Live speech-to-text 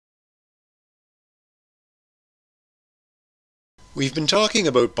We've been talking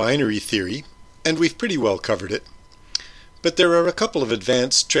about binary theory, and we've pretty well covered it, but there are a couple of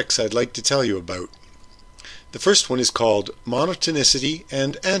advanced tricks I'd like to tell you about. The first one is called monotonicity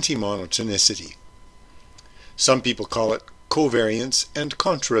and anti-monotonicity. Some people call it covariance and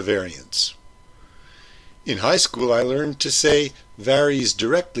contravariance. In high school I learned to say varies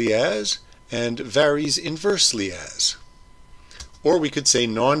directly as and varies inversely as. Or we could say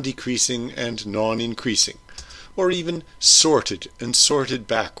non-decreasing and non-increasing, or even sorted and sorted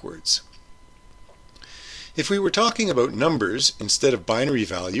backwards. If we were talking about numbers instead of binary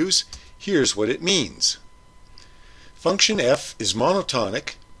values, here's what it means. Function f is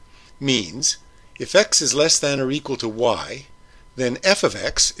monotonic means if x is less than or equal to y, then f of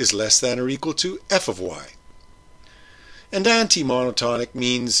x is less than or equal to f of y. And anti-monotonic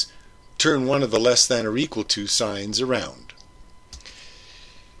means turn one of the less than or equal to signs around.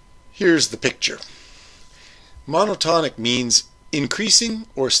 Here's the picture. Monotonic means increasing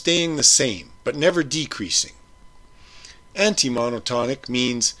or staying the same, but never decreasing. Anti-monotonic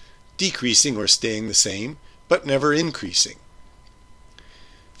means decreasing or staying the same, but never increasing.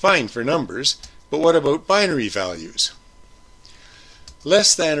 Fine for numbers, but what about binary values?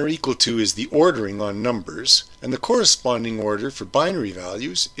 Less than or equal to is the ordering on numbers, and the corresponding order for binary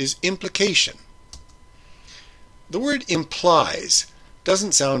values is implication. The word implies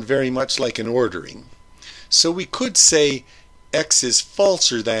doesn't sound very much like an ordering, so we could say x is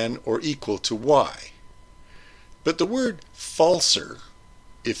falser than or equal to y. But the word falser,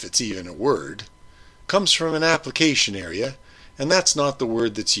 if it's even a word, comes from an application area, and that's not the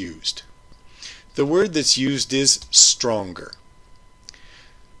word that's used. The word that's used is stronger.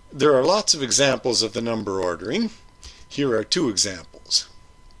 There are lots of examples of the number ordering. Here are two examples.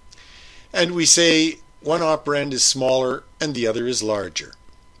 And we say one operand is smaller and the other is larger.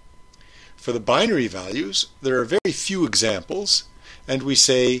 For the binary values, there are very few examples, and we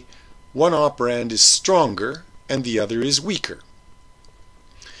say one operand is stronger and the other is weaker.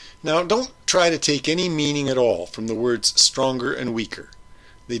 Now, don't try to take any meaning at all from the words stronger and weaker.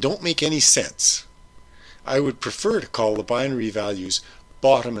 They don't make any sense. I would prefer to call the binary values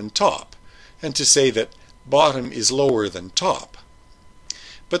bottom and top, and to say that bottom is lower than top.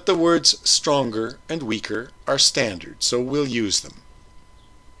 But the words stronger and weaker are standard, so we'll use them.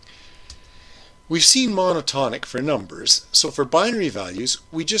 We've seen monotonic for numbers, so for binary values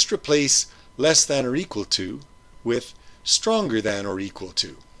we just replace less than or equal to with stronger than or equal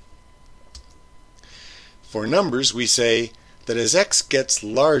to. For numbers we say that as x gets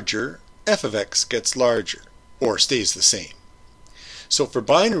larger, f of x gets larger, or stays the same. So for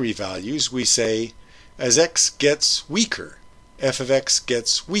binary values we say as x gets weaker, f of x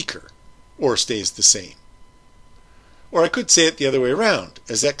gets weaker, or stays the same. Or I could say it the other way around.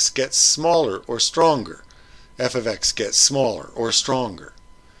 As x gets smaller or stronger, f of x gets smaller or stronger.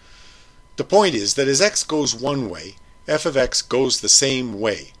 The point is that as x goes one way, f of x goes the same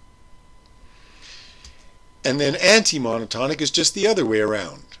way. And then anti-monotonic is just the other way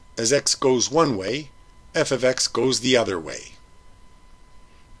around. As x goes one way, f of x goes the other way.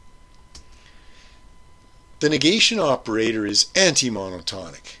 The negation operator is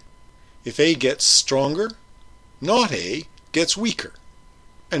anti-monotonic. If A gets stronger, not A gets weaker,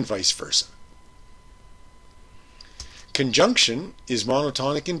 and vice versa. Conjunction is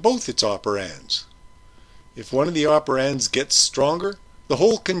monotonic in both its operands. If one of the operands gets stronger, the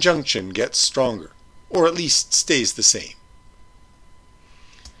whole conjunction gets stronger, or at least stays the same.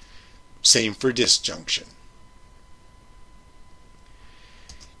 Same for disjunction.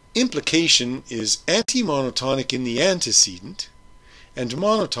 Implication is anti-monotonic in the antecedent and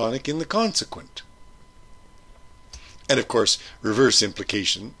monotonic in the consequent. And of course, reverse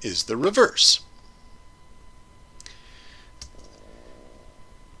implication is the reverse.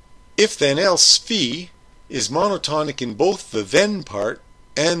 If then else phi is monotonic in both the then part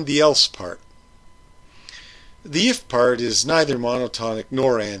and the else part. The if part is neither monotonic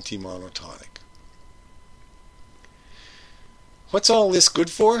nor anti-monotonic. What's all this good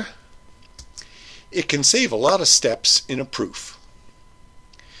for? It can save a lot of steps in a proof.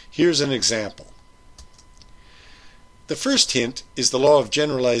 Here's an example. The first hint is the law of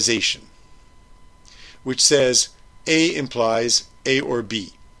generalization, which says A implies A or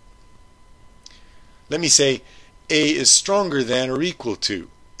B. Let me say A is stronger than or equal to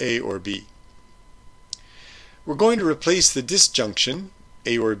A or B. We're going to replace the disjunction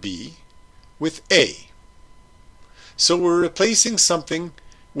A or B with A. So we're replacing something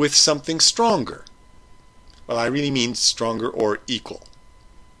with something stronger. Well, I really mean stronger or equal.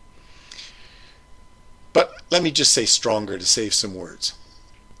 But let me just say stronger to save some words.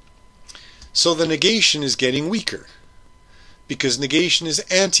 So the negation is getting weaker. because negation is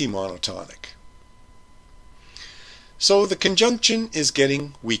anti-monotonic. So the conjunction is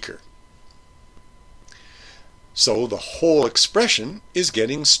getting weaker. So the whole expression is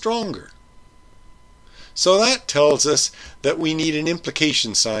getting stronger. So that tells us that we need an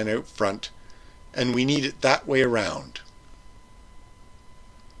implication sign out front, and we need it that way around.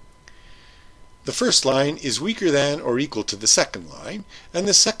 The first line is weaker than or equal to the second line, and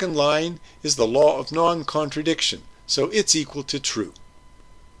the second line is the law of non-contradiction, so it's equal to true.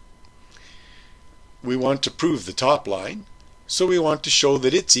 We want to prove the top line, so we want to show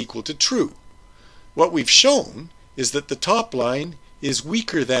that it's equal to true. What we've shown is that the top line is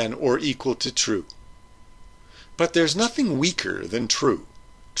weaker than or equal to true. But there's nothing weaker than true.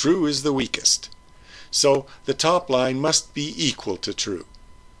 True is the weakest. So the top line must be equal to true.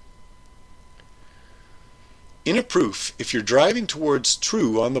 In a proof, if you're driving towards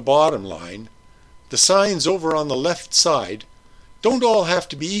true on the bottom line, the signs over on the left side don't all have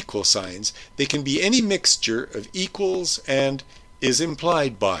to be equal signs. They can be any mixture of equals and is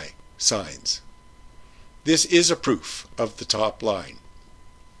implied by signs. This is a proof of the top line.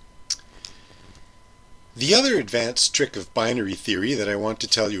 The other advanced trick of binary theory that I want to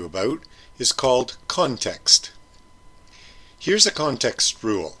tell you about is called context. Here's a context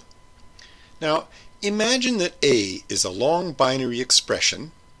rule. Now, imagine that A is a long binary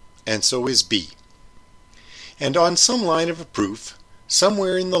expression, and so is B. And on some line of a proof,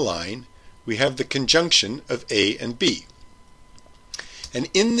 somewhere in the line, we have the conjunction of A and B. And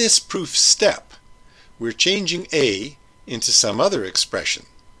in this proof step, we're changing A into some other expression,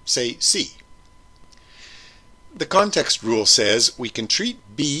 say C. The context rule says we can treat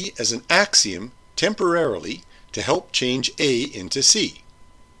B as an axiom temporarily to help change A into C.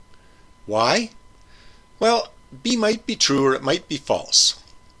 Why? Well, B might be true or it might be false.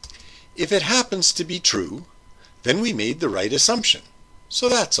 If it happens to be true, then we made the right assumption, so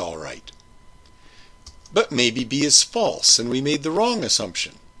that's all right. But maybe B is false and we made the wrong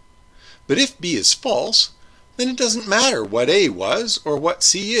assumption. But if B is false, then it doesn't matter what A was or what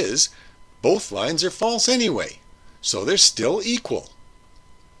C is. Both lines are false anyway, so they're still equal.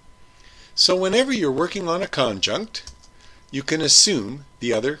 So whenever you're working on a conjunct, you can assume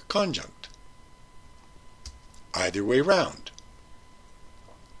the other conjunct. Either way round.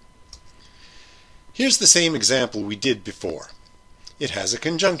 Here's the same example we did before. It has a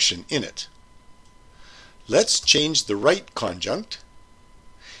conjunction in it. Let's change the right conjunct,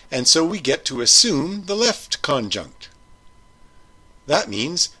 and so we get to assume the left conjunct. That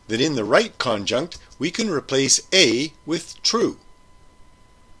means that in the right conjunct we can replace A with true.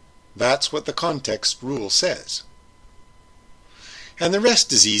 That's what the context rule says. And the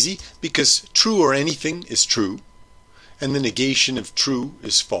rest is easy because true or anything is true, and the negation of true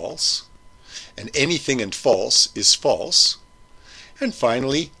is false, and anything and false is false, and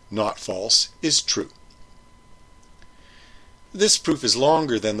finally not false is true. This proof is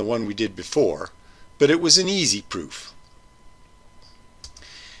longer than the one we did before, but it was an easy proof.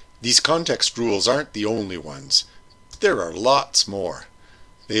 These context rules aren't the only ones. There are lots more.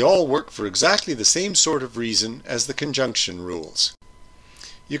 They all work for exactly the same sort of reason as the conjunction rules.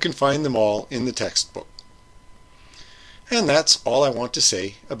 You can find them all in the textbook. And that's all I want to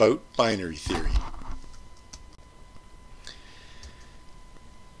say about binary theory.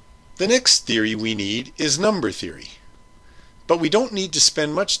 The next theory we need is number theory. But we don't need to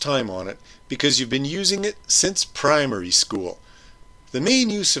spend much time on it because you've been using it since primary school. The main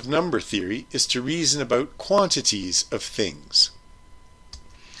use of number theory is to reason about quantities of things.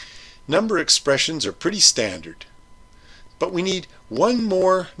 Number expressions are pretty standard, but we need one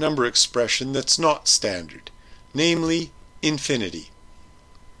more number expression that's not standard, namely infinity.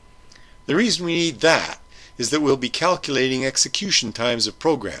 The reason we need that is that we'll be calculating execution times of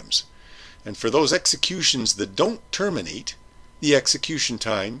programs, and for those executions that don't terminate, the execution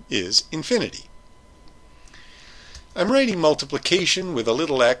time is infinity. I'm writing multiplication with a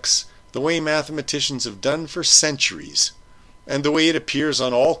little x the way mathematicians have done for centuries, and the way it appears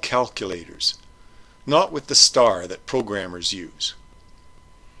on all calculators, not with the star that programmers use.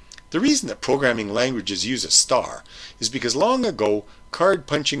 The reason that programming languages use a star is because long ago card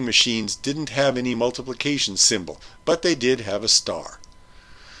punching machines didn't have any multiplication symbol, but they did have a star.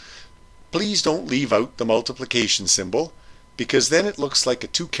 Please don't leave out the multiplication symbol, because then it looks like a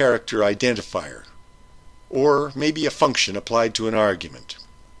two-character identifier, or maybe a function applied to an argument.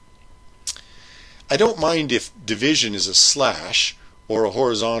 I don't mind if division is a slash or a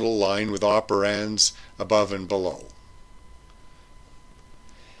horizontal line with operands above and below.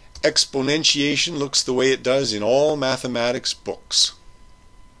 Exponentiation looks the way it does in all mathematics books.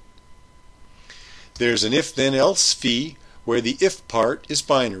 There's an if-then-else phi where the if part is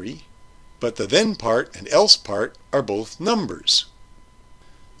binary, but the then part and else part are both numbers.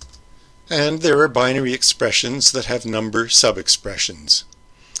 And there are binary expressions that have number sub-expressions.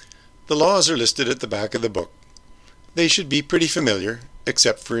 The laws are listed at the back of the book. They should be pretty familiar,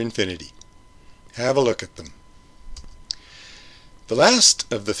 except for infinity. Have a look at them. The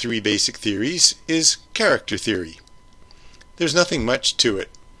last of the three basic theories is character theory. There's nothing much to it.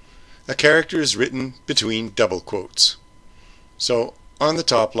 A character is written between double quotes. So on the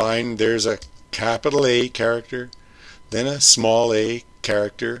top line there's a capital A character, then a small a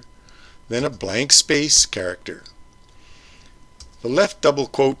character, then a blank space character. The left double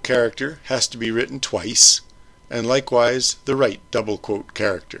quote character has to be written twice, and likewise the right double quote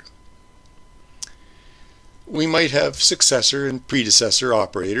character. We might have successor and predecessor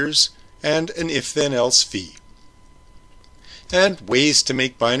operators and an if-then-else fee. And ways to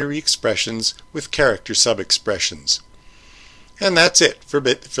make binary expressions with character sub-expressions. And that's it for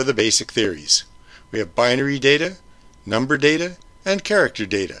the basic theories. We have binary data, number data, and character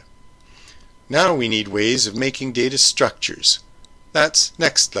data. Now we need ways of making data structures. That's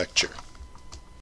next lecture.